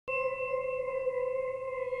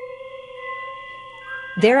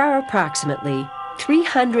There are approximately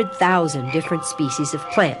 300,000 different species of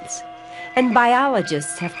plants, and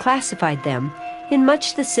biologists have classified them in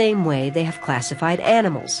much the same way they have classified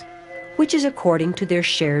animals, which is according to their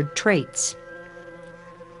shared traits.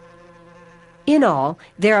 In all,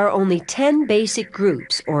 there are only 10 basic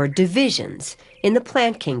groups or divisions in the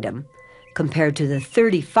plant kingdom, compared to the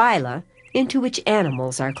 30 phyla into which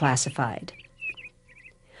animals are classified.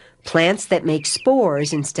 Plants that make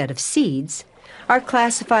spores instead of seeds are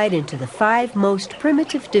classified into the 5 most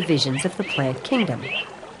primitive divisions of the plant kingdom.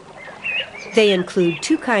 They include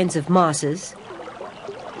 2 kinds of mosses,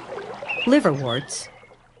 liverworts,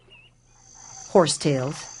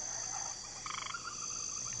 horsetails,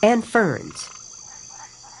 and ferns.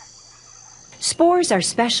 Spores are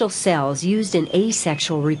special cells used in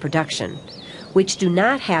asexual reproduction, which do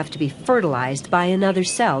not have to be fertilized by another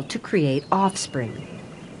cell to create offspring.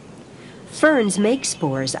 Ferns make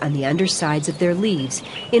spores on the undersides of their leaves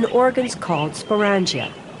in organs called sporangia,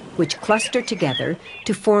 which cluster together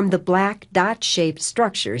to form the black dot-shaped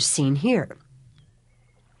structures seen here.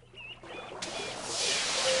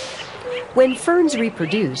 When ferns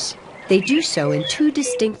reproduce, they do so in 2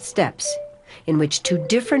 distinct steps, in which 2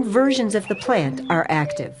 different versions of the plant are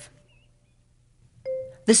active.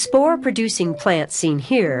 The spore-producing plant seen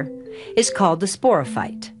here is called the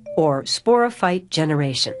sporophyte, or sporophyte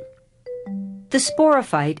generation. The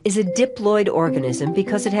sporophyte is a diploid organism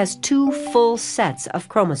because it has 2 full sets of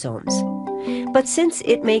chromosomes. But since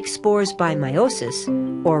it makes spores by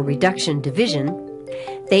meiosis, or reduction division,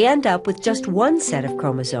 they end up with just 1 set of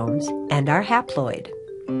chromosomes and are haploid.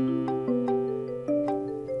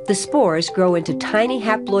 The spores grow into tiny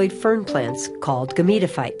haploid fern plants called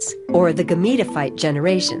gametophytes, or the gametophyte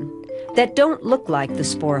generation, that don't look like the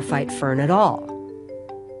sporophyte fern at all.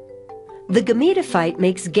 The gametophyte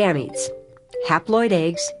makes gametes, haploid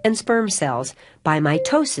eggs and sperm cells, by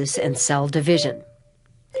mitosis and cell division.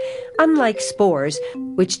 Unlike spores,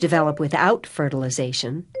 which develop without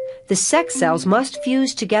fertilization, the sex cells must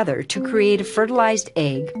fuse together to create a fertilized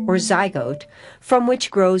egg or zygote from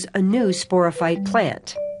which grows a new sporophyte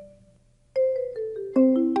plant.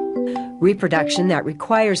 Reproduction that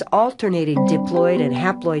requires alternating diploid and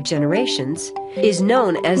haploid generations is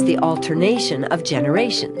known as the alternation of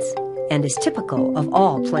generations and is typical of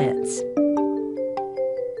all plants.